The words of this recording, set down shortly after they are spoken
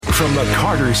From the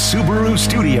Carter Subaru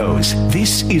Studios,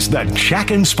 this is the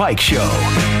Jack and Spike Show.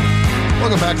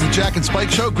 Welcome back to the Jack and Spike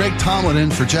Show. Greg Tomlin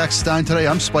in for Jack Stein today.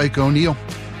 I'm Spike O'Neill.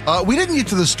 We didn't get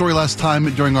to this story last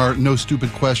time during our No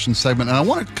Stupid Questions segment, and I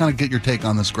want to kind of get your take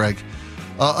on this, Greg.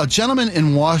 A gentleman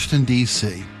in Washington,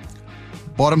 D.C.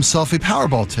 bought himself a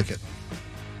Powerball ticket.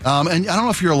 And I don't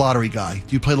know if you're a lottery guy.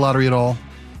 Do you play the lottery at all?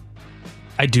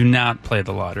 I do not play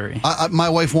the lottery. My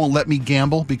wife won't let me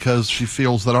gamble because she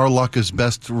feels that our luck is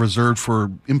best reserved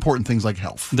for important things like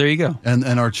health. There you go. And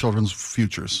our children's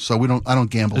futures. So I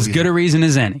don't gamble As either. good a reason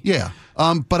as any. Yeah.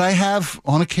 But I have,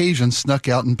 on occasion, snuck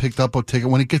out and picked up a ticket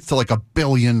when it gets to like $1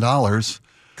 billion.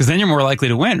 Because then you're more likely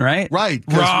to win, right? Right.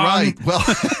 Wrong. Right. Well,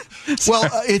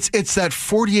 it's that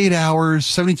 48 hours,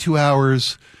 72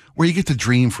 hours where you get to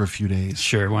dream for a few days.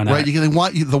 Sure, why not? Right? They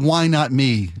want the why not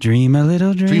me. Dream a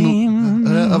little dream.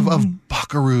 Of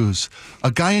buckaroos.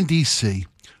 A guy in D.C.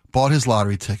 bought his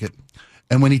lottery ticket,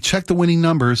 and when he checked the winning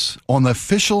numbers on the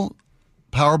official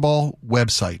Powerball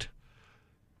website,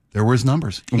 there were his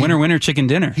numbers. Winner, chicken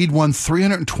dinner. He'd won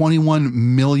 $321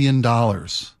 million.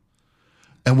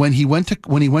 And when he went to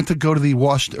go to the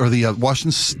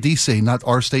Washington D.C., not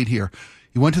our state here,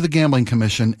 he went to the Gambling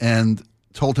Commission and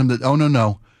told him that, oh,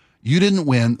 no, you didn't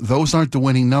win. Those aren't the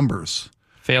winning numbers.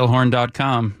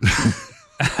 Failhorn.com.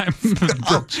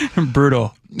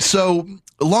 Brutal. So,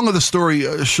 long story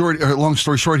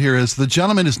short here is the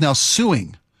gentleman is now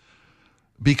suing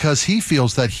because he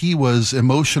feels that he was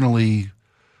emotionally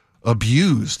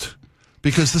abused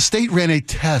because the state ran a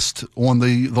test on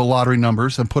the lottery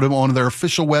numbers and put them on their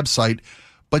official website,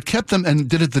 but kept them and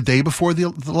did it the day before the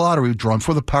lottery drawing,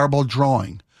 for the Powerball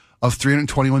drawing of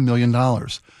 $321 million.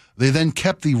 They then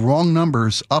kept the wrong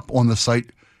numbers up on the site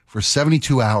for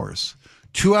 72 hours.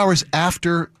 2 hours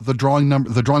after the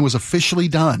drawing was officially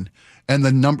done and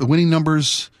the winning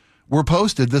numbers were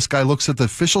posted, this guy looks at the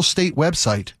official state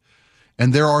website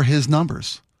and there are his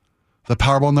numbers. The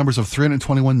Powerball numbers of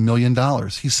 $321 million.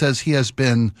 He says he has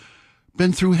been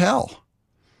through hell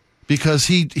because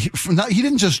he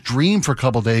didn't just dream for a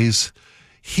couple days.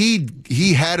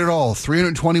 He had it all,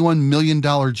 $321 million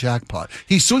jackpot.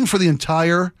 He's suing for the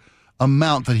entire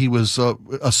amount that he was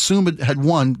assumed had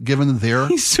won, given there.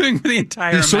 He's suing for the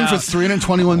entire amount. He's suing for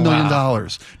 $321 million.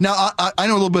 Now, I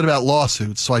know a little bit about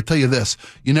lawsuits, so I tell you this.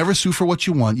 You never sue for what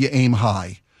you want. You aim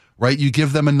high, right? You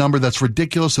give them a number that's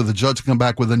ridiculous, so the judge can come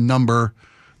back with a number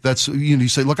that's, you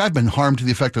say, look, I've been harmed to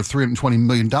the effect of $320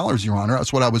 million, Your Honor.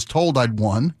 That's what I was told I'd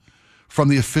won from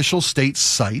the official state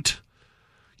site.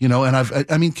 And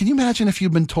I mean, can you imagine if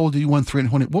you've been told that you won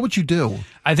 320? What would you do?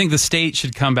 I think the state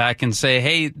should come back and say,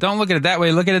 hey, don't look at it that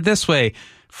way. Look at it this way.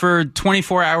 For a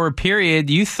 24-hour period,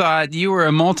 you thought you were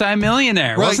a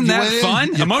multimillionaire. Right, wasn't that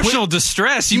fun? Emotional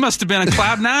distress. You must have been on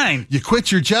cloud nine. You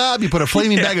quit your job. You put a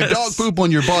flaming bag of dog poop on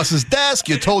your boss's desk.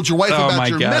 You told your wife about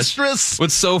your mistress.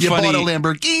 What's so funny? You bought a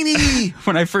Lamborghini.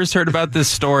 When I first heard about this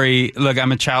story, look,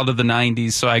 I'm a child of the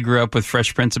 90s, so I grew up with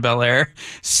Fresh Prince of Bel-Air.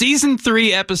 Season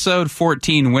 3, episode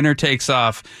 14, Winner Takes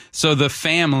Off. So the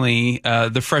family,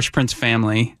 the Fresh Prince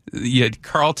family, you had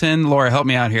Carlton, Laura, help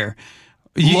me out here.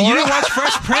 You didn't watch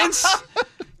Fresh Prince?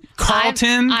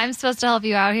 Carlton. I'm supposed to help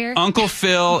you out here. Uncle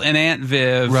Phil and Aunt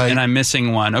Viv, right. And I'm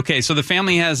missing one. Okay, so the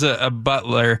family has a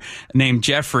butler named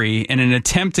Jeffrey. In an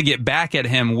attempt to get back at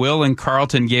him, Will and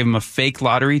Carlton gave him a fake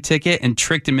lottery ticket and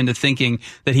tricked him into thinking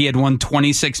that he had won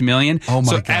 $26 million. Oh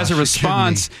my so gosh, as a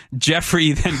response,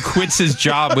 Jeffrey then quits his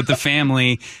job with the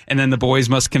family, and then the boys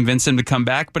must convince him to come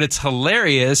back. But it's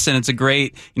hilarious, and it's a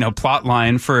great plot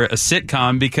line for a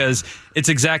sitcom because it's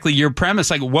exactly your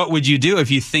premise. Like, what would you do if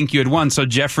you think you had won? So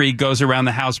Jeffrey goes around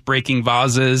the house breaking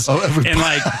vases and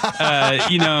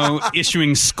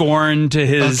issuing scorn to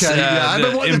his I've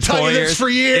been wanting to tell you this for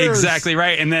years. Exactly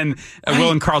right. And then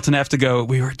Will and Carlton have to go,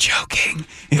 we were joking.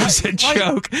 It was a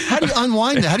joke. How do you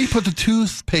unwind that? How do you put the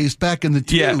toothpaste back in the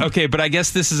tube? Yeah, okay, but I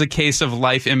guess this is a case of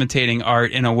life imitating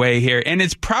art in a way here. And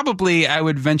it's probably, I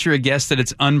would venture a guess that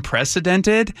it's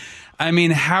unprecedented. I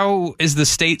mean, how is the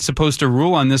state supposed to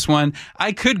rule on this one?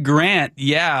 I could grant,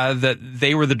 that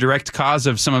they were the direct cause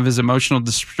of some of his emotional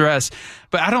distress,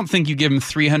 but I don't think you give him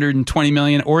 $320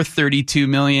 million or $32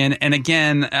 million. And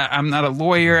again, I'm not a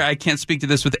lawyer. I can't speak to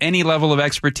this with any level of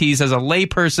expertise. As a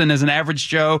layperson, as an average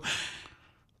Joe,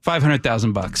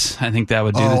 $500,000. I think that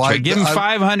would do the trick. Give him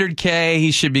 $500K.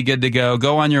 He should be good to go.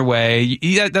 Go on your way.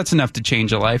 That's enough to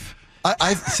change a life.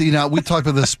 I see. Now we talked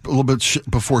about this a little bit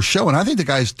before show, and I think the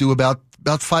guys do about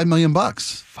 $5 million.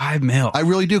 $5 million. I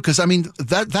really do, because I mean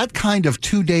that kind of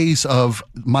 2 days of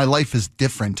my life is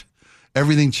different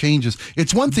everything changes.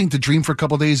 It's one thing to dream for a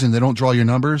couple of days and they don't draw your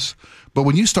numbers, but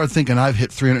when you start thinking I've hit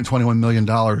 $321 million,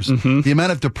 the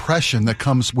amount of depression that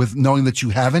comes with knowing that you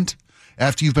haven't,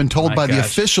 after you've been told by the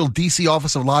official DC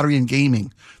Office of Lottery and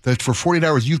Gaming that for 48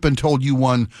 hours you've been told you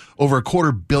won over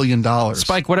 $250 million.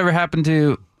 Spike, whatever happened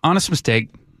to honest mistake?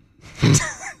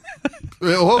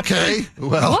 Okay,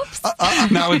 well,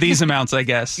 not with these amounts, I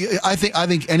guess. I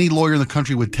think any lawyer in the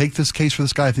country would take this case for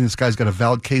this guy. I think this guy's got a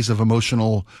valid case of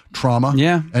emotional trauma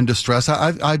and distress.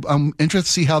 I'm interested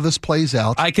to see how this plays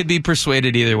out. I could be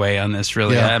persuaded either way on this,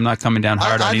 really. Yeah. I'm not coming down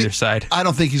hard on either side. I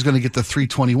don't think he's going to get the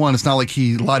 321. It's not like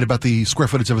he lied about the square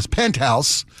footage of his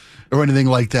penthouse or anything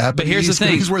like that. But here's the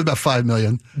thing. He's worth about $5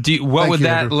 million. What would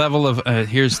that level of,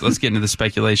 let's get into the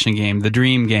speculation game, the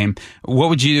dream game. What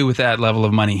would you do with that level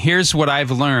of money? Here's what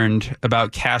I've learned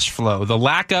about cash flow, the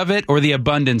lack of it or the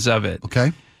abundance of it.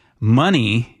 Okay.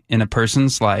 Money in a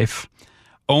person's life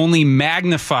only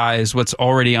magnifies what's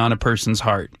already on a person's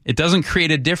heart. It doesn't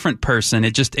create a different person.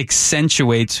 It just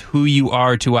accentuates who you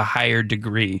are to a higher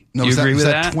degree. No, do you agree with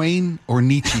that? Is that Twain or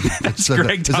Nietzsche? It's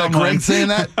Greg is that Greg saying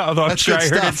that? Although I'm sure I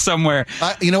heard it somewhere.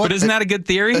 You know what? But isn't that a good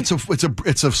theory? It's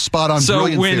a spot on. So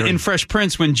brilliant theory. In Fresh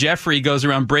Prince, when Jeffrey goes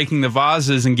around breaking the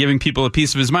vases and giving people a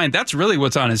piece of his mind, that's really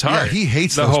what's on his heart. Yeah, he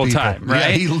hates the those whole people. time,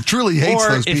 right? Yeah, he truly hates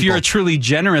those people. Or if you're a truly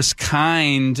generous,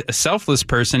 kind, selfless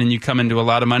person and you come into a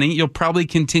lot of money, you'll probably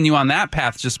continue on that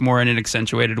path, just more in an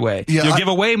accentuated way. Yeah, you'll give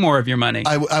away more of your money.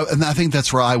 And I think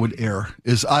that's where I would err.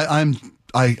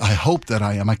 I hope that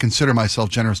I am. I consider myself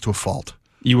generous to a fault.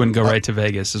 You wouldn't go right to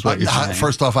Vegas, is what you're saying.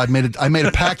 First off, I made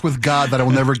a pact with God that I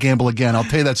will never gamble again. I'll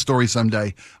tell you that story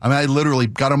someday. I mean, I literally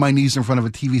got on my knees in front of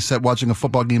a TV set watching a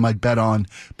football game I'd bet on,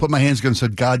 put my hands together and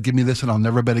said, God, give me this and I'll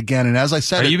never bet again. And as I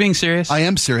said Are you being serious? I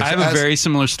am serious. I have a very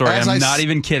similar story. I'm not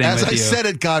even kidding with you. As I said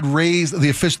it, God raised,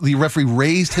 the referee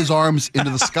raised his arms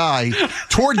into the sky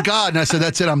toward God, and I said,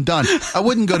 that's it, I'm done. I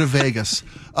wouldn't go to Vegas.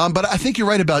 But I think you're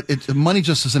right about it. Money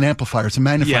just is an amplifier. It's a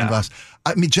magnifying glass.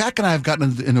 I mean, Jack and I have gotten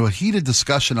into a heated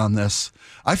discussion on this.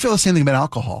 I feel the same thing about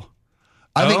alcohol.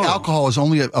 I think alcohol is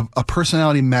only a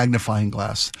personality magnifying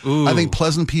glass. Ooh. I think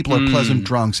pleasant people are pleasant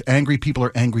drunks. Angry people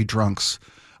are angry drunks.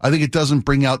 I think it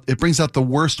brings out the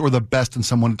worst or the best in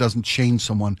someone. It doesn't change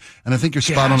someone. And I think you're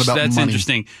spot on about that's money.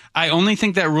 Interesting. I only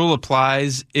think that rule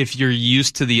applies if you're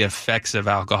used to the effects of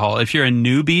alcohol. If you're a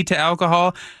newbie to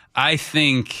alcohol, I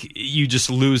think you just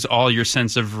lose all your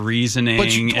sense of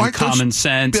reasoning and common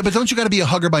sense. But don't you got to be a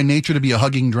hugger by nature to be a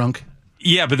hugging drunk?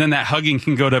 Yeah, but then that hugging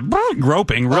can go to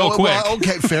groping real quick. Well,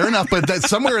 okay, fair enough. But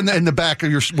somewhere in the back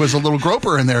of was a little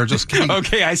groper in there, just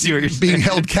okay, I see what you're saying. Being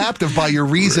held captive by your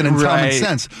reason and common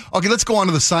sense. Okay, let's go on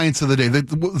to the science of the day. The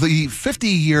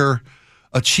 50-year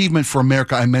achievement for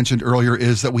America I mentioned earlier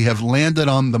is that we have landed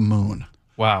on the moon.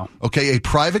 Wow. Okay, a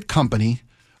private company.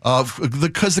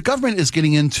 Because the government is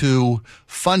getting into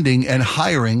funding and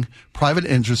hiring private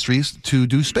industries to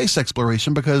do space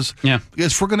exploration because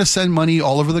if we're going to send money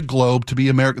all over the globe to be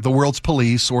the world's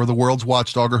police or the world's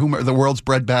watchdog or the world's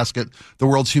breadbasket, the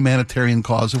world's humanitarian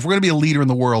cause, if we're going to be a leader in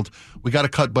the world, we got to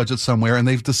cut budget somewhere, and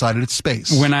they've decided it's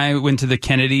space. When I went to the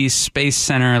Kennedy Space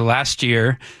Center last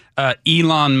year,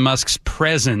 Elon Musk's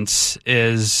presence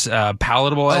is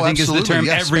palatable, I think absolutely. Is the term,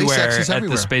 everywhere is at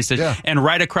everywhere. the space station. Yeah. And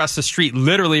right across the street,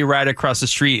 literally right across the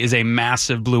street, is a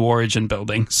massive Blue Origin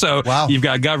building. So you've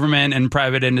got government and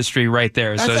private industry right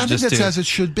there. So I think that's as it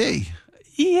should be.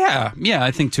 Yeah, I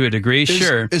think to a degree,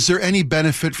 sure. Is there any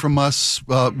benefit from us?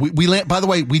 We by the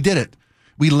way, we did it.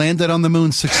 We landed on the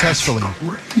moon successfully.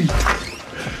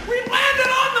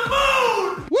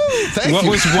 What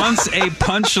was once a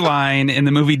punchline in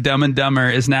the movie Dumb and Dumber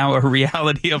is now a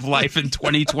reality of life in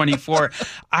 2024.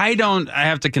 I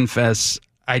have to confess,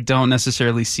 I don't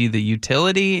necessarily see the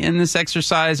utility in this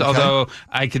exercise, although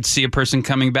I could see a person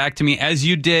coming back to me, as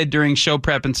you did during show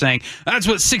prep, and saying, that's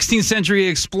what 16th century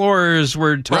explorers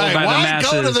were told by the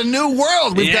masses. Why go to the new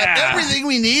world? We've got everything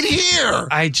we need here.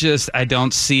 I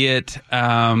don't see it.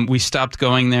 We stopped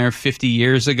going there 50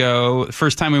 years ago. The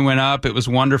first time we went up, it was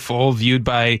wonderful, viewed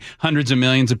by hundreds of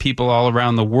millions of people all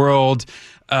around the world.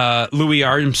 Louis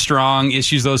Armstrong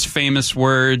issues those famous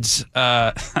words.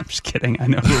 I'm just kidding. I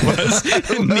know who it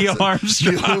was. Neil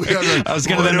Armstrong. I was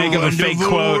going to make up a fake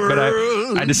quote, but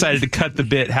I decided to cut the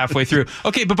bit halfway through.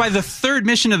 Okay, but by the third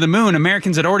mission of the moon,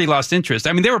 Americans had already lost interest.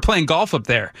 I mean, they were playing golf up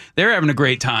there. They were having a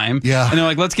great time. Yeah. And they're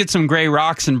like, let's get some gray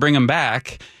rocks and bring them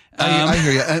back. I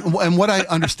hear you. And what I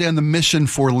understand the mission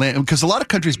for land, because a lot of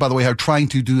countries, by the way, are trying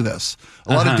to do this.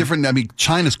 A lot of different,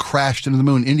 China's crashed into the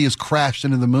moon. India's crashed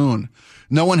into the moon.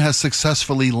 No one has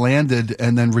successfully landed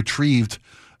and then retrieved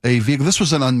a vehicle. This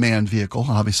was an unmanned vehicle,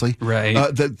 obviously. Right.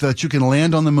 That you can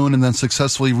land on the moon and then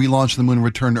successfully relaunch the moon and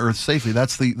return to Earth safely.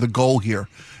 That's the goal here.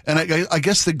 And I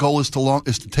guess the goal is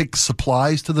to take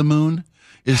supplies to the moon.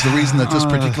 Is the reason that this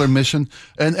particular mission,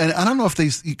 and I don't know if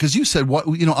because you said I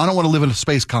don't want to live in a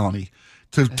space colony.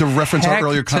 To reference our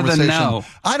earlier conversation, no.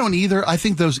 I don't either. I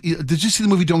think those. Did you see the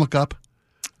movie Don't Look Up?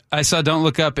 I saw Don't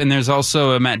Look Up, and there's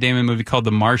also a Matt Damon movie called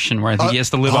The Martian, where I think he has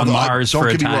to live on Mars for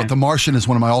a time. Wrong. The Martian is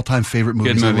one of my all-time favorite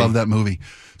movies. Good movie. I love that movie.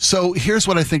 So here's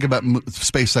what I think about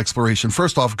space exploration.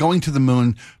 First off, going to the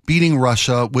moon, beating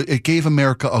Russia, it gave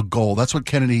America a goal. That's what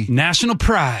Kennedy... National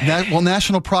pride.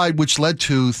 National pride, which led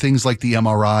to things like the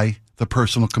MRI, the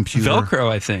personal computer. Velcro,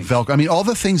 I think. I mean, all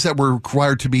the things that were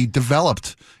required to be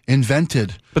developed,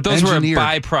 invented, but those engineered. were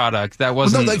a byproduct. That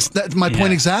wasn't... Well, no, that's my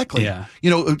point exactly. Yeah.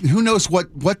 Who knows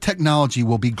what technology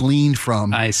will be gleaned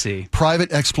from I see.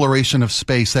 private exploration of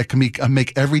space that can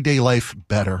make everyday life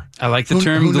better. I like the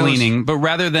term gleaning, but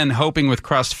rather than hoping with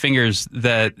crossed fingers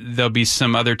that there'll be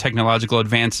some other technological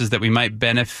advances that we might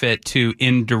benefit to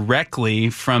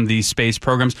indirectly from these space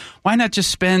programs, why not just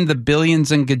spend the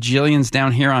billions and gajillions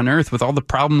down here on Earth with all the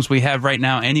problems we have right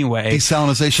now anyway?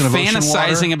 Desalinization of ocean water.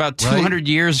 Fantasizing about 200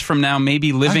 years from now,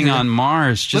 maybe living on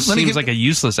Mars just seems like a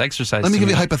useless exercise. Let me give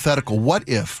you a hypothetical. What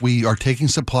if we are taking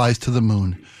supplies to the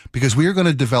moon because we are going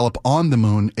to develop on the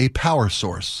moon a power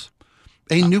source,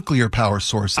 a nuclear power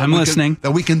source? I'm listening.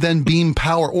 That we can then beam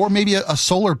power, or maybe a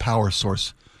solar power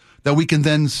source that we can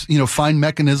then, find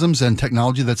mechanisms and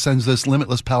technology that sends this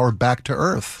limitless power back to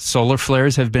Earth. Solar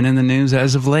flares have been in the news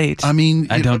as of late. I mean,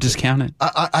 I don't discount it.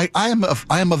 I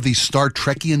am of the Star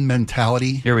Trekian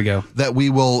mentality. Here we go. That we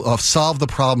will solve the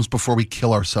problems before we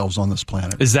kill ourselves on this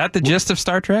planet. Is that the gist of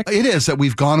Star Trek? It is, that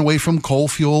we've gone away from coal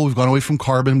fuel, we've gone away from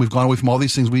carbon, we've gone away from all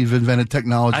these things. We've invented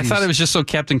technologies. I thought it was just so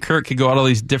Captain Kirk could go out all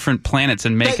these different planets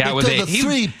and make out with it.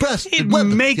 He'd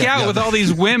make out with all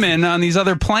these women on these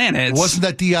other planets. Wasn't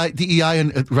that DEI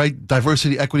and right?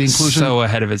 Diversity, equity, inclusion. So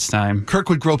ahead of its time. Kirk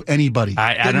would grope anybody.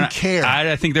 I don't care.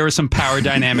 I think there were some power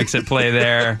dynamics at play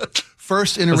there.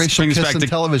 First interracial kiss in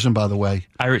television, by the way.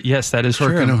 Yes, that is Kirk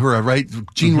true. and Uhura, right?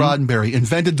 Gene Roddenberry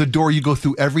invented the door you go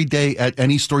through every day at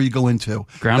any store you go into.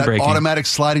 Groundbreaking. That automatic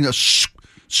sliding,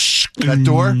 that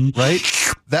door, right?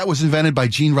 That was invented by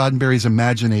Gene Roddenberry's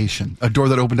imagination. A door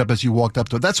that opened up as you walked up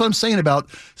to it. That's what I'm saying about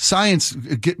science.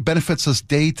 Benefits us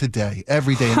day to day,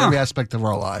 every day, in every aspect of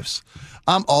our lives.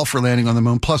 I'm all for landing on the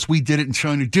moon. Plus, we did it and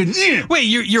China didn't. Wait,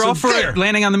 you're all for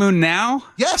landing on the moon now?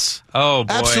 Yes. Oh,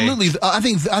 boy. Absolutely. I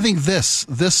think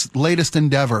this latest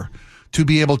endeavor to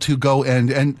be able to go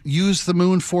and use the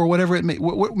moon for whatever it may.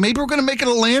 Maybe we're going to make it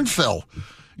a landfill.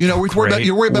 You're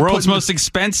worried about world's most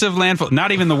expensive landfill.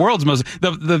 Not even the world's most.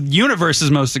 The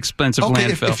universe's most expensive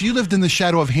landfill. If you lived in the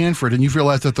shadow of Hanford and you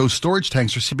realized that those storage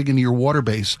tanks are seeping into your water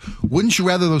base, wouldn't you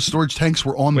rather those storage tanks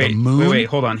were on the moon? Wait,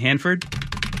 hold on. Hanford?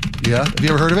 Yeah. Have you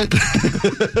ever heard of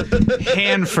it?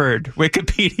 Hanford.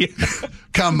 Wikipedia.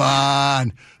 Come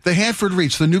on. The Hanford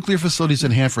Reach, the nuclear facilities in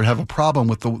Hanford have a problem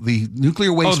with the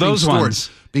nuclear waste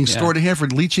being stored in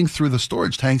Hanford, leaching through the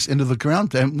storage tanks into the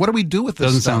ground. And what do we do with this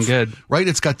Doesn't stuff? sound good. Right?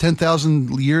 It's got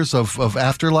 10,000 years of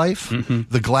afterlife. Mm-hmm.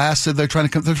 The glass, they're trying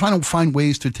to find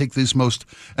ways to take these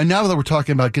and now that we're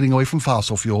talking about getting away from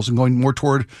fossil fuels and going more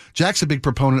toward, Jack's a big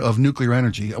proponent of nuclear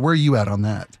energy. Where are you at on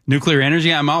that? Nuclear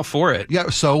energy? I'm all for it. Yeah.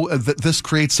 So this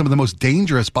creates some of the most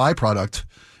dangerous byproduct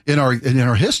in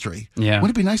our history. Yeah.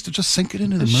 Wouldn't it be nice to just sink it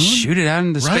into the moon? Shoot it out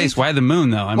into space. Why the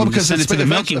moon, though? Because send it to the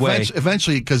Milky Way.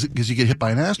 Eventually, because you get hit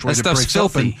by an asteroid, it breaks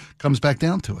up and comes back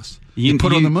down to us. You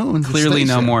put it on the moon. Clearly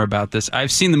know more about this.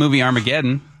 I've seen the movie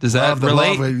Armageddon. Does that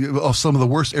relate? Some of the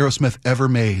worst Aerosmith ever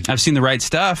made. I've seen The Right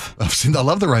Stuff. I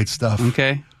love The Right Stuff.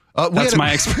 Okay. That's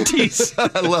my expertise.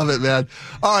 I love it, man.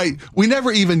 All right, we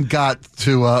never even got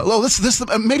to. This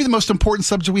maybe the most important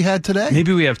subject we had today.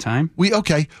 Maybe we have time.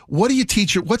 What do you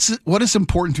teach? What is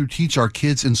important to teach our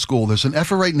kids in school? There's an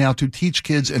effort right now to teach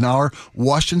kids in our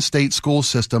Washington State school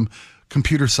system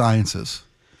computer sciences.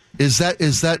 Is that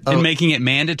and making it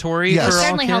mandatory? Yes. For all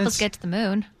certainly kids? Help us get to the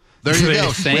moon. There you go.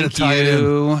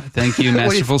 Thank you.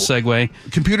 Masterful segue.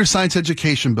 Computer science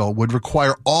education bill would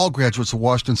require all graduates of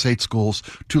Washington State schools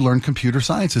to learn computer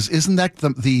sciences. Isn't that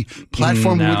the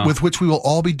platform with which we will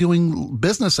all be doing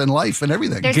business and life and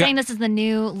everything? They're saying this is the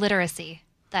new literacy.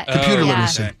 Computer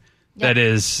literacy. Okay. That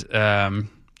is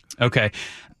okay.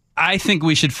 I think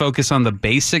we should focus on the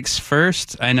basics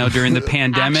first. I know during the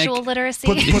pandemic... Actual literacy.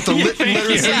 Put the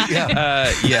literacy.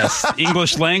 Yes.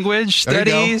 English language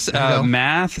studies,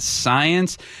 math,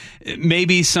 science.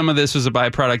 Maybe some of this was a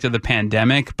byproduct of the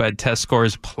pandemic, but test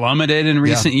scores plummeted in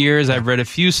recent years. I've read a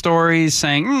few stories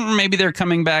saying maybe they're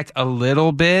coming back a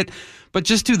little bit. but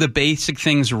just do the basic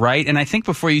things right. And I think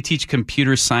before you teach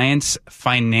computer science,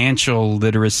 financial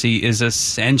literacy is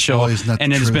essential. Oh, isn't that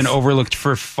and the it has truth? been overlooked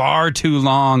for far too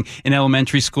long in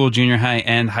elementary school, junior high,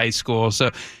 and high school.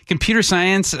 So computer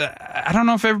science, I don't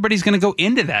know if everybody's going to go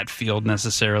into that field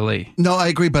necessarily. No, I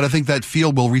agree, but I think that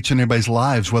field will reach in everybody's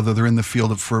lives, whether they're in the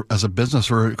field as a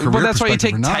business or a career. Well, that's why you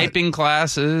take perspective or not. typing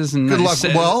classes. And Good luck.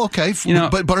 Well, okay,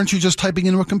 but aren't you just typing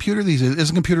into a computer these days?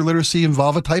 Isn't computer literacy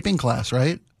involve a typing class,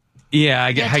 right? Yeah,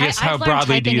 I guess how I've learned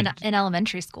broadly do typing you... in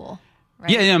elementary school.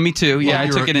 Right? Yeah, me too. Yeah, I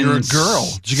took it in You're a girl.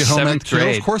 Did you get home ec seventh too?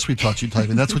 grade. Of course we taught you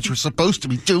typing. That's what you're supposed to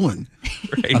be doing.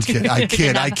 Right. I'm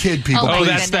kidding. I kid people. Oh, my Oh, Please.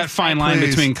 that's that goodness, fine line please.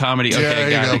 between comedy. Yeah, Okay, there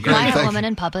you got go. it. Great. Why Thank have you. women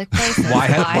in public places? Why Why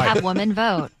have- have women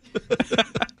vote?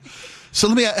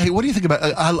 So hey, what do you think about?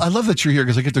 I love that you're here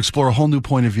because I get to explore a whole new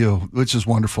point of view, which is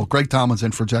wonderful. Greg Tomlin's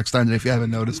in for Jack Stein today, if you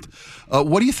haven't noticed.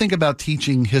 What do you think about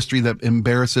teaching history that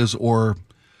embarrasses or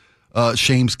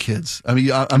shames kids? I mean,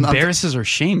 Embarrasses or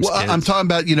shames Well, kids? I'm talking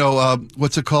about,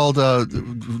 what's it called? Not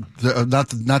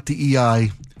the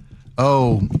EI.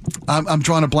 Oh, I'm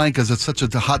drawing a blank because it's such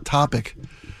a hot topic.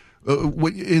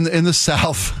 In the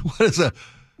South, what is it?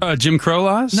 Jim Crow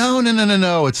laws?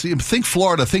 No. It's think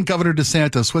Florida. Think Governor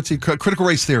DeSantis. What's he? Critical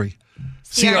race theory.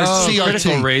 CRT.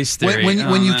 Critical race theory.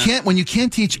 When you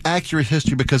can't teach accurate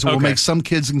history because it will Okay. make some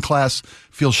kids in class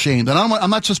feel shamed. And I'm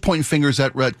not just pointing fingers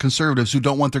at conservatives who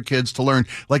don't want their kids to learn,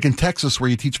 like in Texas where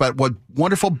you teach about what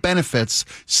wonderful benefits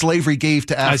slavery gave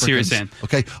to Africans. I see what you're saying.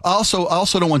 Okay. I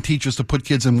also don't want teachers to put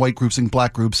kids in white groups and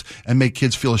black groups and make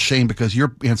kids feel ashamed because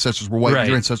your ancestors were white Right. and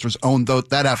your ancestors owned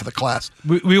that half of the class.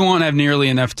 We won't have nearly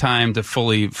enough time to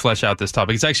fully flesh out this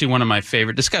topic. It's actually one of my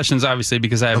favorite discussions, obviously,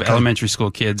 because I have elementary school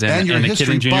kids and you're a a kid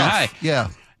history in junior buff. high. Yeah.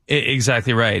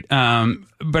 Exactly right.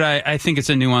 But I think it's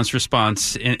a nuanced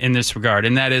response in this regard.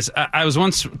 And that is, I was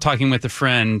once talking with a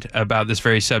friend about this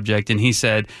very subject, and he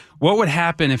said, what would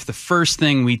happen if the first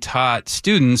thing we taught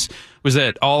students was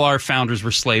that all our founders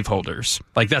were slaveholders?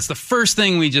 Like, that's the first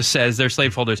thing we just said is they're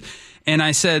slaveholders. And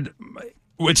I said,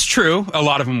 it's true. A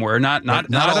lot of them were. Not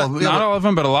all of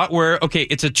them, but a lot were. Okay,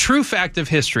 it's a true fact of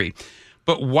history.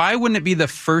 But why wouldn't it be the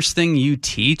first thing you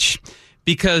teach?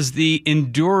 Because the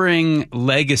enduring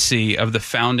legacy of the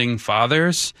founding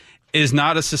fathers is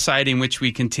not a society in which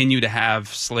we continue to have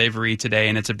slavery today,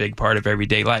 and it's a big part of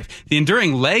everyday life. The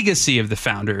enduring legacy of the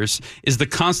founders is the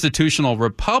constitutional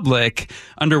republic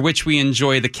under which we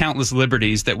enjoy the countless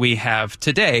liberties that we have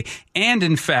today. And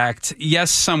in fact,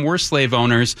 yes, some were slave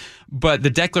owners, but the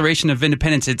Declaration of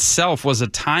Independence itself was a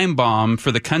time bomb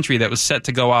for the country that was set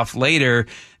to go off later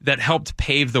that helped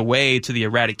pave the way to the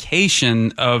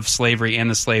eradication of slavery and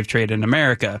the slave trade in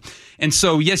America. And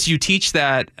so, yes, you teach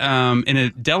that in a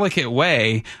delicate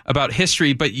way about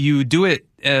history, but you do it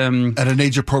At an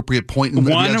age-appropriate point.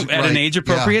 At an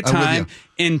age-appropriate time,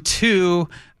 and two,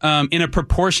 in a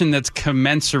proportion that's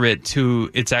commensurate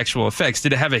to its actual effects.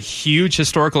 Did it have a huge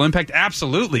historical impact?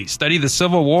 Absolutely. Study the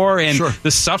Civil War and the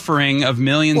suffering of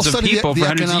millions of people for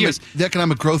hundreds of years. The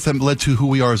economic growth that led to who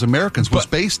we are as Americans was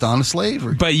based on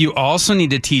slavery. But you also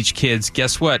need to teach kids,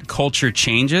 guess what? Culture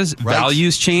changes,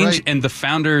 values change, and the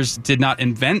founders did not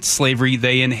invent slavery,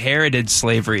 they inherited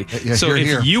slavery. So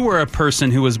if you were a person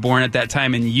who was born at that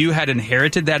time and you had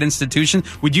inherited that institution,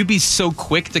 would you be so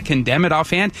quick to condemn it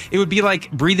offhand? It would be like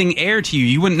breathing air to you.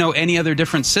 You wouldn't know any other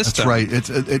different system. That's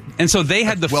right. And so they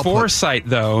had the foresight,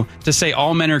 though, to say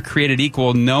all men are created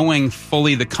equal, knowing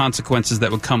fully the consequences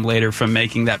that would come later from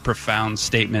making that profound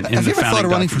statement in the founding document. Have you ever thought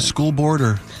of running for document. school board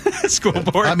or School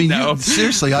board? I mean, no.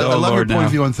 Seriously, I love your point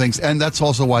of view on things, and that's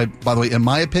also why, by the way, in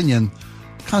my opinion,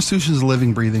 the Constitution is a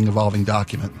living, breathing, evolving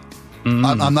document.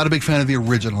 I'm not a big fan of the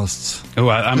originalists. Oh,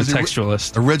 I'm a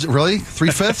textualist. Really?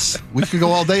 3/5? We could go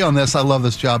all day on this. I love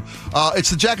this job. It's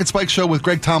the Jack and Spike Show with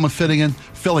Greg Tomlin filling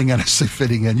in. I say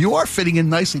fitting in. You are fitting in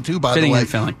nicely, too, by the way.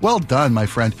 Filling. Well done, my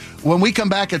friend. When we come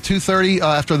back at 2:30,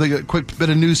 after the quick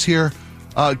bit of news here,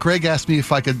 Greg asked me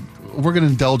if I could, we're going to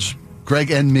indulge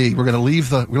Greg and me. We're going to leave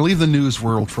the news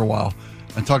world for a while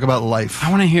and talk about life. I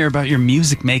want to hear about your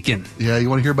music making. Yeah, you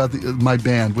want to hear about my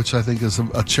band, which I think is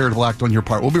a charitable act on your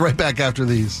part. We'll be right back after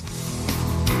these.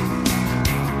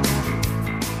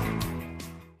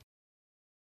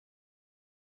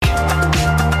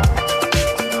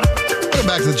 Welcome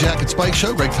back to the Jack and Spike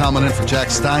Show. Greg Tomlin in for Jack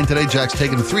Stein today. Jack's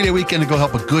taking a 3-day weekend to go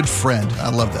help a good friend. I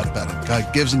love that about him.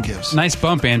 Guy gives and gives. Nice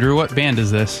bump, Andrew. What band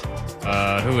is this?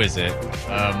 Who is it?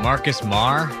 Marcus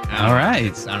Marr. All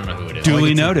right. I don't know who it is.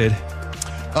 Duly noted.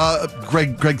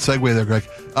 Greg, segue there, Greg.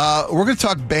 We're going to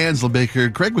talk bands a little bit here.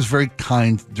 Greg was very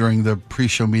kind during the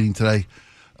pre-show meeting today.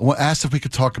 Asked if we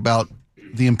could talk about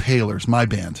the Impalers, my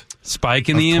band. Spike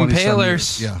and the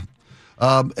Impalers. Yeah.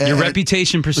 Your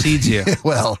reputation precedes you.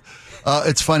 Well,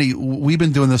 it's funny. We've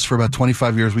been doing this for about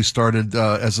 25 years. We started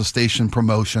as a station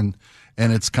promotion,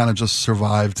 and it's kind of just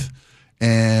survived.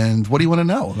 And what do you want to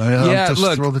know? I'm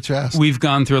just throw the chest. We've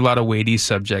gone through a lot of weighty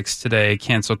subjects today: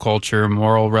 cancel culture,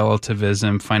 moral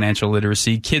relativism, financial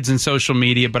literacy, kids and social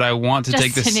media. But I want to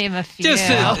take this. Just to name a few.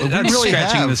 I'm really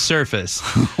scratching have. the surface.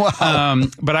 Wow.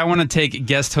 But I want to take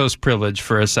guest host privilege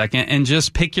for a second and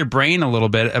just pick your brain a little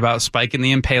bit about Spike and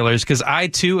the Impalers, because I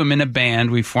too am in a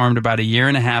band we formed about a year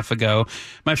and a half ago.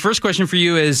 My first question for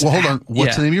you is: Well, hold on.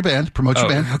 What's the name of your band? Promote your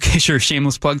band. Okay, sure.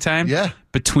 Shameless plug time. Yeah.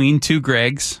 Between Two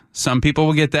Gregs. Some people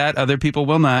will get that. Other people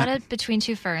will not. Is that a Between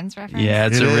Two Ferns reference? Yeah,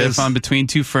 it's It a riff is. on Between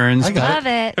Two Ferns. I got Love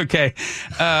it. Okay.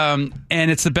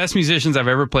 And it's the best musicians I've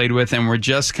ever played with, and we're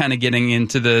just kind of getting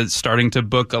into the starting to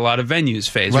book a lot of venues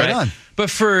phase, Right right? on. But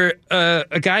for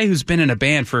a guy who's been in a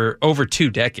band for over 2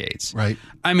 decades, Right.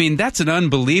 I mean, that's an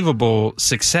unbelievable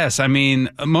success. I mean,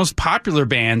 most popular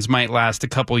bands might last a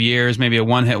couple years, maybe a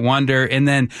one-hit wonder, and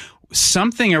then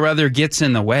something or other gets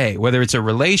in the way, whether it's a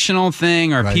relational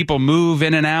thing or Right. people move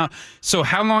in and out. So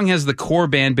how long has the core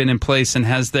band been in place, and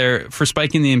for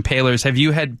Spike and the Impalers, have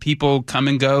you had people come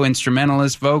and go,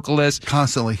 instrumentalists, vocalists?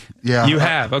 Constantly. Yeah. You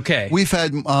have, okay. We've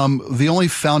had the only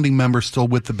founding member still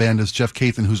with the band is Jeff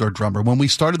Cathan, who's our drummer. When we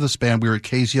started this band, we were at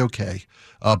KZOK,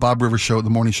 Bob Rivers show, the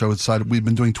morning show. We've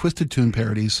been doing Twisted Tune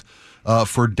parodies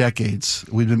for decades.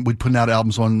 We'd putting out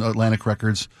albums on Atlantic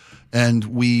Records, and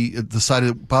we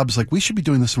decided, Bob's like, we should be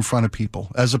doing this in front of people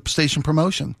as a station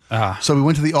promotion. So we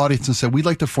went to the audience and said, we'd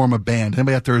like to form a band.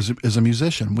 Anybody out there is a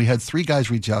musician? We had 3 guys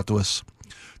reach out to us.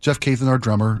 Jeff Cathan, our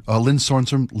drummer, Lynn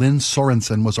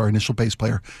Sorensen was our initial bass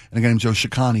player, and a guy named Joe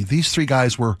Shikani. These 3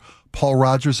 guys were Paul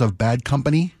Rogers of Bad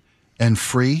Company and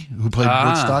Free, who played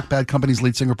Woodstock. Bad Company's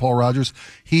lead singer, Paul Rogers.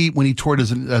 When he toured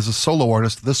as a solo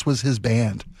artist, this was his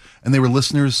band. And they were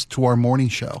listeners to our morning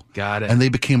show. Got it. And they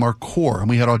became our core. And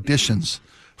we had auditions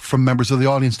from members of the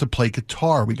audience to play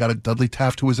guitar. We got a Dudley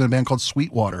Taft, who was in a band called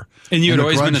Sweetwater. And you in had the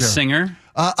always been a grunge era. singer?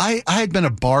 I had been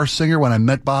a bar singer when I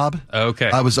met Bob.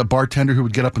 Okay. I was a bartender who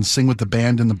would get up and sing with the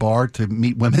band in the bar to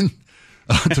meet women,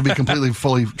 to be completely,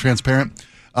 fully transparent.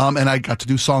 And I got to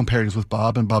do song parodies with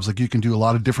Bob, and Bob's like, you can do a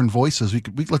lot of different voices.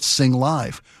 Let's sing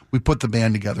live. We put the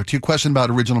band together. To your question about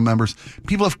original members,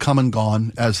 people have come and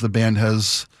gone as the band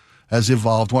has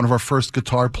evolved. One of our first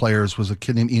guitar players was a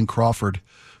kid named Ian Crawford,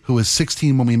 who was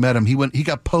 16 when we met him. He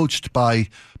got poached by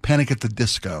Panic at the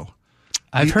Disco.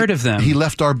 I've heard of them. He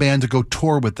left our band to go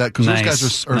tour with that, because Nice, those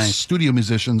guys are nice. studio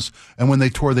musicians, and when they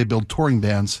tour, they build touring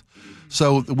bands.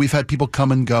 So we've had people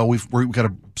come and go. We've got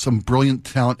some brilliant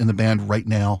talent in the band right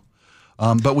now,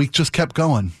 but we just kept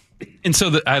going. And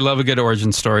so I love a good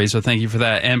origin story, so thank you for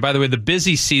that. And by the way, the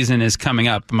busy season is coming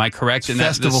up. Am I correct in that?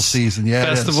 Festival season, yeah,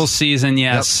 it is. Festival season,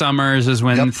 yeah. Yep. Summers is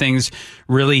when Yep. things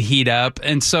really heat up.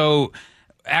 And so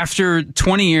after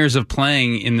 20 years of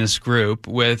playing in this group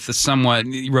with a somewhat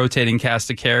rotating cast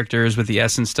of characters with the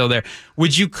essence still there,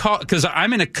 would you call, because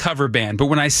I'm in a cover band, but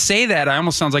when I say that, it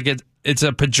almost sounds like it's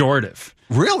a pejorative.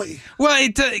 Really? Well,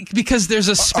 because there's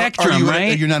a spectrum,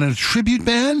 right? You're not in a tribute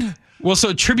band? Well,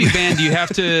 so tribute band, you have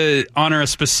to honor a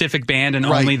specific band and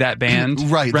Right. only that band.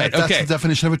 Right. Right. That's Okay. the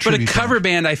definition of a tribute But a cover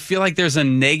band. band, I feel like there's a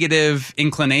negative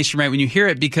inclination, right, when you hear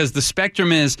it, because the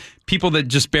spectrum is people that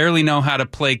just barely know how to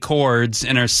play chords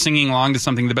and are singing along to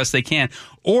something the best they can.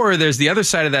 Or there's the other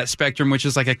side of that spectrum, which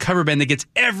is like a cover band that gets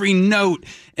every note,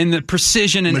 and the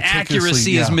precision and Meticulously,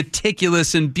 accuracy is yeah.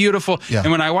 meticulous and beautiful. Yeah.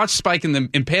 And when I watch Spike and the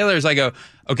Impalers, I go,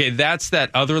 okay, that's that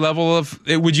other level of,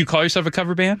 would you call yourself a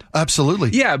cover band? Absolutely.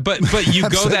 Yeah, but you go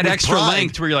Absolutely, that with extra pride.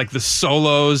 length where you're like the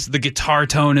solos, the guitar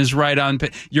tone is right on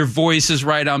pitch, your voice is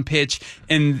right on pitch,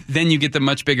 and then you get the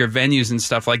much bigger venues and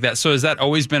stuff like that. So has that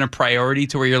always been a priority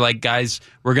to where you're like, guys,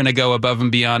 we're going to go above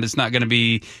and beyond. It's not going to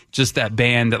be just that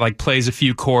band that like plays a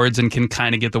few chords and can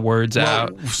kind of get the words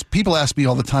out. People ask me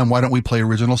all the time, why don't we play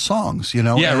original songs? You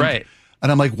know? Yeah, And- right.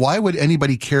 And I'm like, why would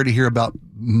anybody care to hear about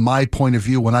my point of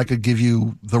view when I could give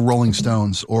you the Rolling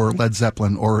Stones or Led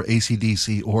Zeppelin or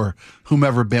AC/DC or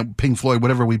whomever, Pink Floyd,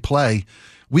 whatever we play?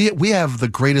 We have the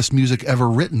greatest music ever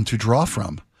written to draw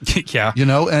from. Yeah. You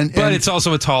know, But it's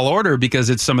also a tall order because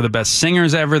it's some of the best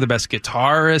singers ever, the best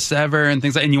guitarists ever, and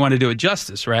things like, and you want to do it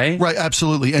justice, right? Right,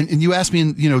 absolutely. And you asked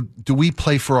me, you know, do we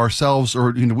play for ourselves,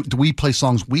 or do we play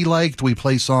songs we like? Do we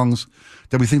play songs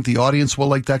that we think the audience will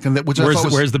like? That kind of, which I thought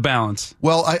was, Where's the balance?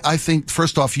 well, I think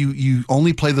first off, you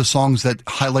only play the songs that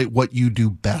highlight what you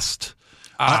do best.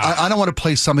 I don't want to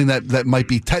play something that might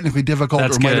be technically difficult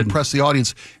That's or might good. impress the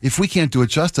audience. If we can't do it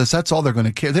justice, that's all they're going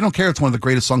to care. They don't care if it's one of the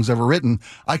greatest songs ever written.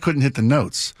 I couldn't hit the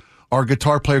notes. Our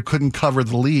guitar player couldn't cover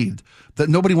the lead. That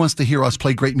nobody wants to hear us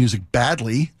play great music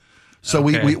badly. So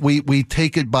Okay. we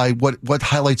take it by what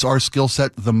highlights our skill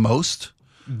set the most.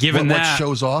 Given what that,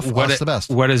 shows off us the best.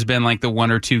 What has been like the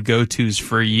one or two go-tos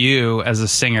for you as a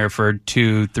singer for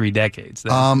 2-3 decades?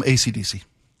 Then? AC/DC.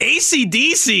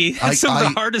 AC/DC. That's some of the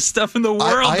hardest stuff in the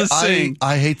world to sing.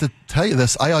 I hate to tell you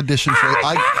this. I auditioned for.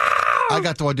 I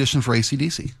got to audition for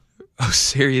AC/DC. Oh,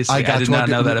 seriously? I did not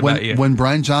know that about you. When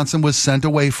Brian Johnson was sent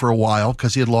away for a while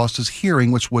because he had lost his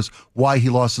hearing, which was why he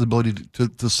lost his ability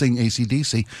to sing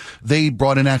AC/DC, they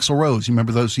brought in Axl Rose. You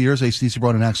remember those years? AC/DC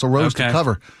brought in Axl Rose to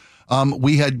cover.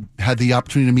 We had the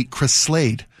opportunity to meet Chris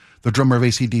Slade, the drummer of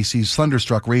AC/DC's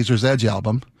Thunderstruck Razor's Edge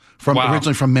album,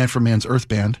 originally from Man for Man's Earth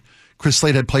Band. Chris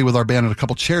Slade had played with our band at a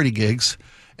couple charity gigs,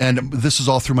 and this is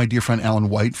all through my dear friend Alan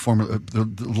White, the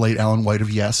late Alan White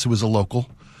of Yes, who was a local.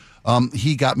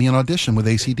 He got me an audition with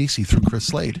AC/DC through Chris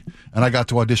Slade, and I got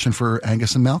to audition for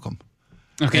Angus and Malcolm.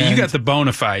 Okay, you got the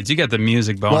bona fides. You got the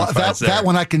music bona fides there. That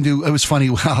one I can do. It was funny.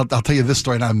 I'll tell you this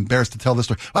story, and I'm embarrassed to tell this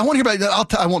story. I want to hear about it. I'll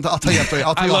tell you after.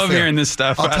 I love hearing this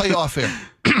stuff. I'll tell you off air.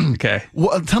 Okay.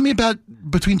 Well, tell me about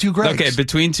Between Two Gregs. Okay,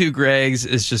 Between Two Gregs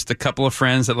is just a couple of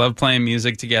friends that love playing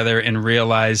music together and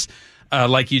realize,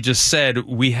 like you just said,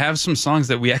 we have some songs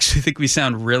that we actually think we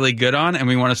sound really good on, and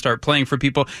we want to start playing for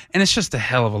people. And it's just a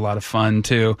hell of a lot of fun,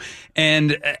 too.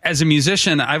 And as a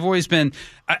musician, I've always been,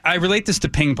 I relate this to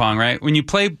ping pong, right? When you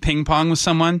play ping pong with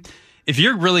someone, if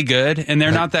you're really good and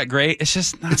they're not that great, it's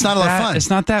just not, it's not a lot of fun. It's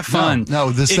not that fun.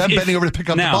 No, them bending over to pick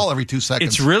up the ball every 2 seconds.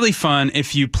 It's really fun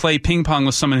if you play ping pong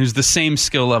with someone who's the same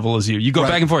skill level as you. You go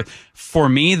back and forth. For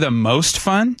me, the most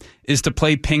fun is to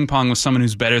play ping pong with someone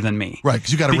who's better than me. Right,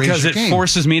 because you got to raise your game. Because it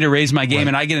forces me to raise my game,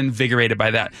 and I get invigorated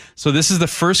by that. So this is the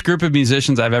first group of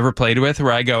musicians I've ever played with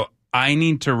where I go, I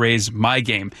need to raise my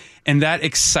game. And that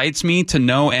excites me to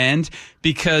no end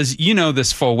because you know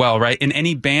this full well, right? In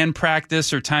any band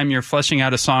practice or time you're fleshing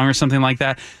out a song or something like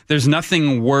that, there's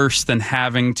nothing worse than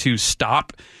having to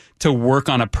stop to work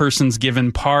on a person's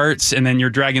given parts, and then you're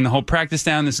dragging the whole practice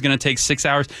down. This is going to take 6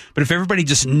 hours. But if everybody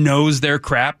just knows their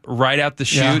crap right out the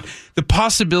chute, the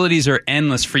possibilities are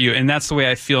endless for you. And that's the way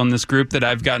I feel in this group that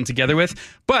I've gotten together with.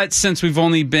 But since we've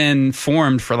only been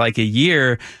formed for like a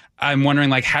year, I'm wondering,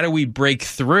 like, how do we break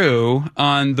through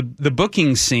on the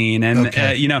booking scene? And,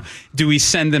 do we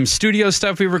send them studio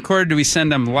stuff we recorded? Do we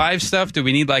send them live stuff? Do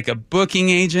we need, like, a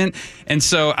booking agent? And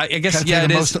so I guess,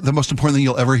 the most important thing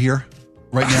you'll ever hear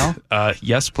right now?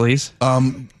 Yes, please.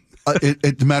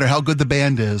 It no matter how good the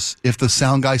band is, if the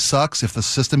sound guy sucks, if the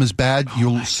system is bad,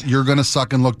 you're going to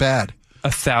suck and look bad.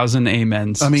 1,000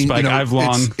 amens. I mean, Spike, I've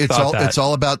long thought that. It's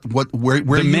all about where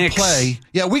you mix. play.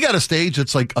 Yeah, we got a stage.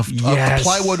 It's like a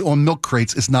plywood on milk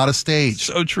crates. It's not a stage.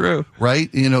 So true, right?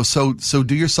 So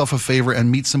do yourself a favor and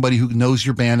meet somebody who knows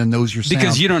your band and knows your sound.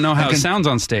 Because you don't know how it sounds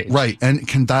on stage, right? And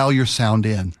can dial your sound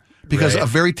in. Because a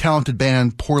very talented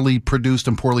band, poorly produced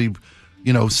and poorly,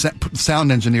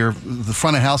 sound engineer, the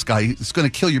front of house guy, is going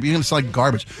to kill you. You're going to sound like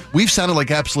garbage. We've sounded like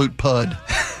absolute pud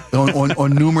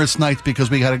on numerous nights because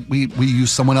we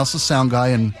use someone else's sound guy,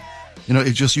 and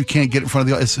it just, you can't get in front of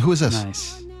the audience. Who is this?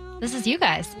 Nice. This is you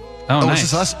guys. Oh, nice.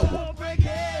 This is us.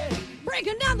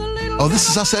 Oh, this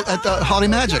is us at Holiday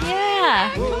Magic.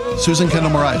 Yeah. Susan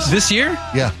Kendall Moraes. This year?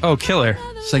 Yeah. Oh, killer.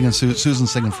 Singing. Susan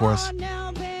singing for us.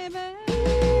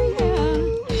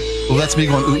 Well, that's me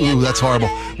going, ooh, that's horrible.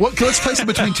 Well, let's play some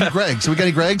Between Two Gregs. So we got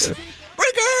any Gregs?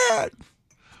 Break it!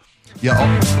 Yeah.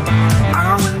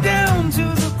 I went down to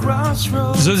the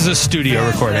crossroads. So this is a studio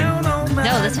recording.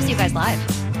 No, this was you guys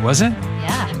live. Was it?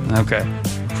 Yeah. Okay.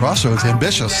 Crossroads,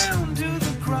 ambitious.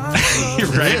 You're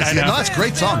right. I know. No, it's a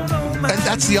great song. And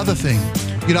that's the other thing.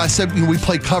 I said we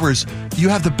play covers. You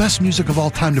have the best music of all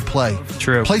time to play.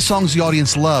 True. Play songs the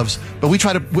audience loves, but we're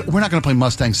not going to play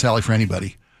Mustang Sally for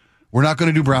anybody. We're not going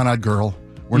to do Brown Eyed Girl.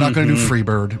 We're not going to do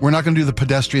Freebird. We're not going to do the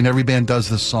pedestrian. Every band does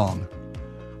this song.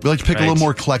 We like to pick a little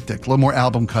more eclectic, a little more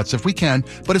album cuts if we can,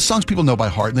 but it's songs people know by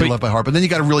heart and they love by heart, but then you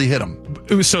got to really hit them.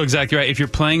 It was so exactly right. If you're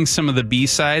playing some of the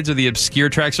B-sides or the obscure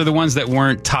tracks or the ones that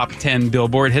weren't top 10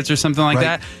 Billboard hits or something like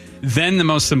that, then the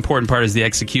most important part is the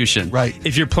execution. Right.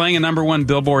 If you're playing a number one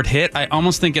Billboard hit, I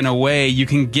almost think in a way you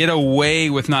can get away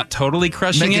with not totally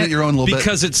crushing Making it your own little bit.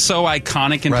 because it's so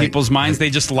iconic in people's minds. They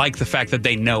just like the fact that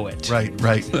they know it. Right.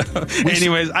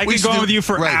 Anyways, I could go on with you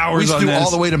for hours we used to on do this.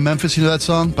 All the Way to Memphis. You know that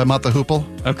song by Mott the Hoople?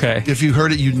 Okay. If you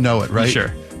heard it, you'd know it, right?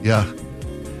 Sure. Yeah.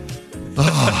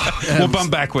 We'll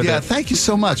bump back with it. Yeah, thank you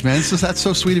so much, man. That's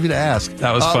so sweet of you to ask.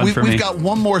 That was fun for me. We've got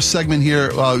one more segment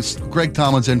here. Greg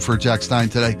Tomlin's in for Jack Stein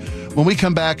today. When we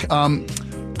come back,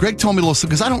 Greg told me a little,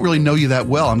 because I don't really know you that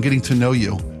well. I'm getting to know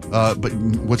you. But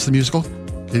what's the musical?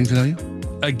 Getting to know you?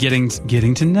 Getting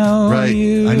to know Right.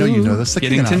 you. I know you know this. The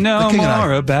Getting King and to I. know The King and I.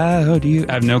 more about you.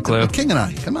 I have no clue. The King and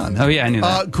I. Come on. Oh, yeah, I knew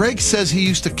that. Greg says he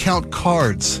used to count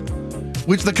cards,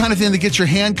 which is the kind of thing that gets your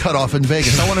hand cut off in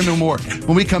Vegas. I want to know more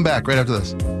when we come back right after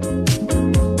this.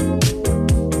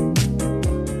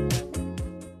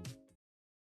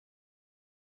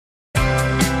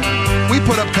 We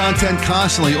put up content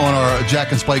constantly on our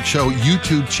Jack and Spike Show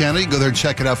YouTube channel. You can go there and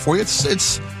check it out for you.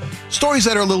 It's stories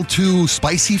that are a little too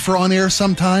spicy for on air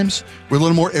sometimes. We're a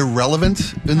little more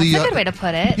irrelevant in That's a good way to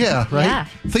put it. Yeah, right. Yeah.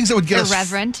 Things that would get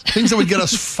Irreverent. things that would get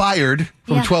us fired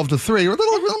from Yeah. 12 to 3 are a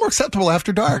little more acceptable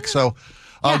after dark. So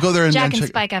I'll go there and Jack and check.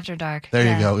 Spike After Dark. There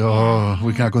Yeah. you go. Oh,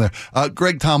 we can't go there.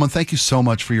 Greg Tomlin, thank you so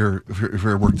much for your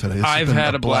work today. This has I've been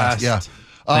had a blast. Yeah.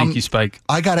 Thank you, Spike.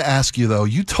 I got to ask you though.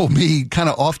 You told me kind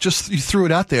of off. You threw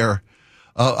it out there.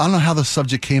 I don't know how the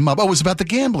subject came up. Oh, it was about the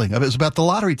gambling. It was about the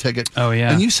lottery ticket. Oh,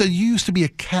 yeah. And you said you used to be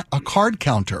a card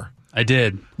counter. I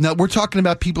did. Now we're talking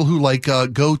about people who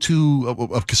go to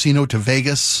a casino to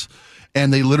Vegas,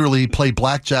 and they literally play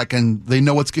blackjack, and they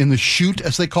know what's in the chute,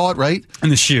 as they call it, right? In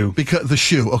the shoe. Because the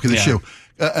shoe, okay, the Yeah. shoe,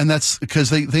 and that's because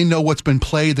they know what's been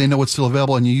played, they know what's still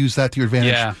available, and you use that to your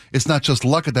advantage. Yeah. It's not just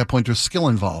luck at that point; there's skill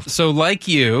involved. So, like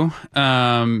you,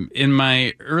 in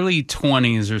my early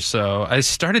 20s or so, I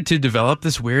started to develop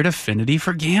this weird affinity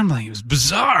for gambling. It was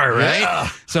bizarre, right? Yeah.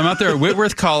 So I'm out there at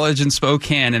Whitworth College in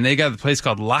Spokane, and they got a place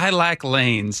called Lilac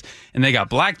Lanes, and they got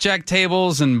blackjack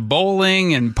tables and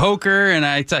bowling and poker, and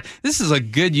I thought, this is a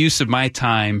good use of my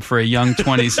time for a young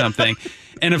 20-something.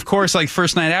 And of course, like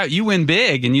first night out, you win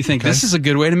big, and you think this is a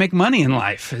good way to make money in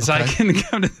life. As I can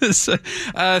come to this,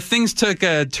 things took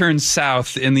a turn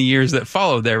south in the years that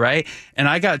followed there, right? And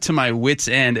I got to my wit's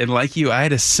end, and like you, I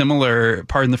had a similar,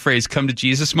 pardon the phrase, come to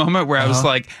Jesus moment where I was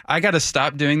like, I got to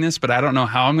stop doing this, but I don't know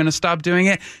how I'm going to stop doing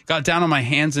it. Got down on my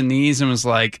hands and knees and was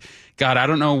like, God, I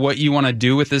don't know what you want to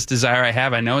do with this desire I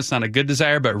have. I know it's not a good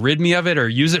desire, but rid me of it or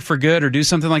use it for good or do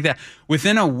something like that.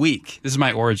 Within a week, this is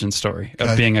my origin story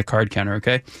of being a card counter,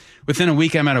 okay? Within a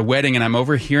week, I'm at a wedding, and I'm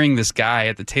overhearing this guy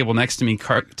at the table next to me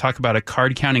talk about a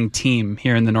card counting team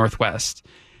here in the Northwest.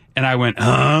 And I went,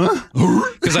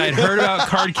 because I had heard about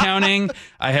card counting.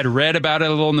 I had read about it a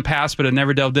little in the past, but had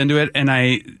never delved into it. And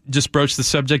I just broached the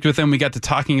subject with him. We got to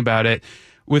talking about it.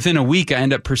 Within a week, I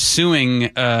ended up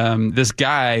pursuing this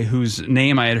guy whose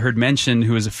name I had heard mentioned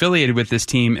who was affiliated with this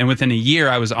team. And within a year,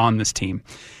 I was on this team.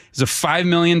 It was a $5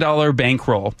 million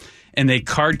bankroll, and they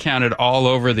card counted all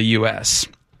over the U.S.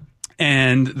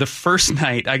 And the first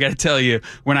night, I got to tell you,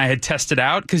 when I had tested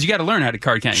out, because you got to learn how to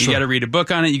card count. You got to read a book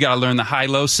on it. You got to learn the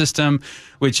high-low system,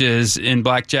 which is in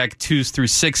blackjack, 2s through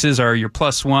 6s are your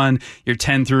 +1, your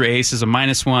 10 through ace is a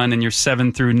 -1, and your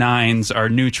 7 through 9s are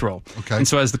neutral. Okay. And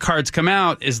so as the cards come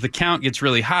out, as the count gets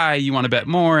really high, you want to bet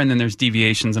more, and then there's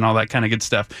deviations and all that kind of good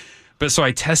stuff. But so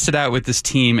I tested out with this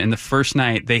team, and the first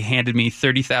night, they handed me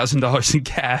 $30,000 in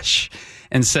cash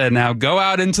and said, now go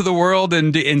out into the world.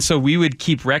 And so we would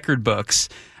keep record books.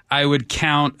 I would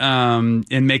count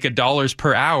and make $1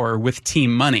 per hour with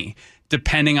team money.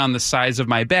 Depending on the size of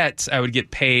my bets, I would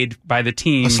get paid by the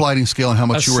team. A sliding scale on how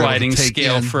much you were able to take A sliding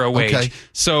scale in. for a wage. Okay.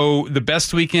 So the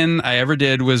best weekend I ever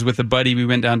did was with a buddy. We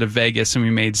went down to Vegas, and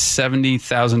we made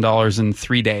 $70,000 in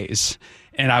 3 days.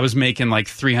 And I was making like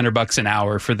 $300 an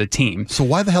hour for the team. So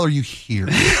why the hell are you here?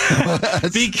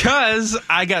 Because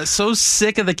I got so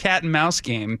sick of the cat and mouse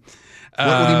game.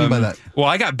 What do you mean by that? Well,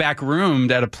 I got back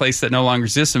roomed at a place that no longer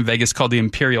exists in Vegas called the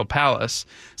Imperial Palace.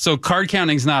 So card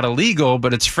counting's not illegal,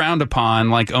 but it's frowned upon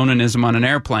like onanism on an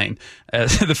airplane.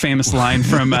 The famous line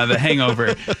from The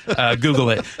Hangover. Google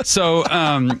it. So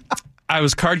I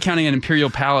was card counting at Imperial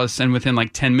Palace, and within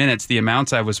like 10 minutes, the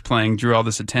amounts I was playing drew all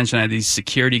this attention. I had these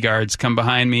security guards come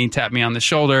behind me, tap me on the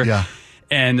shoulder. Yeah.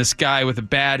 And this guy with a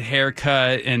bad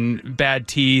haircut and bad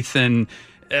teeth and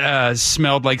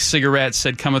smelled like cigarettes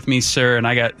said, "Come with me, sir." And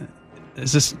I got,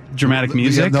 is this dramatic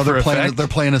music? Yeah, no, for they're effect?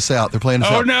 playing us out. They're playing us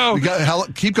out. Oh, no.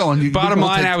 Keep going. Bottom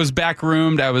line, I was back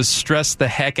roomed. I was stressed the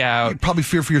heck out. You probably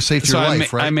fear for your safety So of your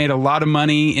life, right? I made a lot of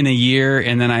money in a year,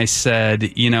 and then I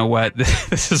said, you know what,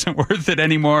 this isn't worth it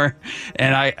anymore,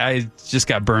 and I just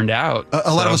got burned out.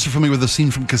 A lot of us are familiar with the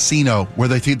scene from Casino where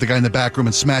they take the guy in the back room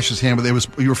and smash his hand, but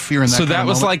you were fearing that. So kind that of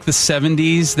was moment. like the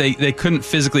 70s. They couldn't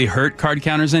physically hurt card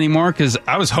counters anymore because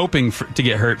I was hoping to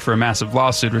get hurt for a massive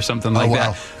lawsuit or something like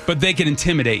wow. that. But they could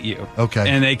intimidate you. Okay.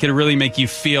 And they could really make you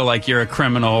feel like you're a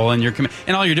criminal, and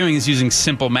and all you're doing is using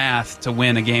simple math to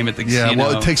win a game at the casino. Yeah,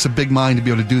 well, it takes a big mind to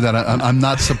be able to do that. I'm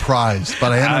not surprised,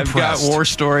 but I am I've impressed. got war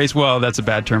stories. Well, that's a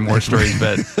bad term, war stories,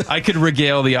 but I could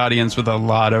regale the audience with a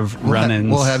lot of run-ins.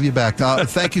 We'll have you back.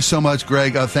 Thank you so much,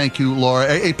 Greg. Thank you, Laura.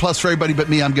 A+ for everybody but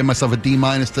me. I'm giving myself a D-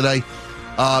 today.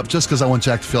 just because I want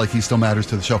Jack to feel like he still matters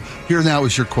to the show. Here now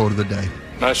is your quote of the day.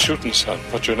 Nice shooting, son.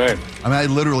 What's your name? I mean, I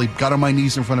literally got on my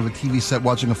knees in front of a TV set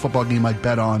watching a football game I'd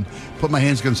bet on, put my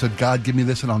hands together and said, God, give me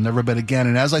this and I'll never bet again.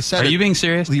 And as I said Are you being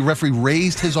serious? The referee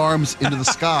raised his arms into the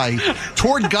sky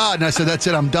toward God, and I said, that's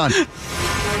it, I'm done.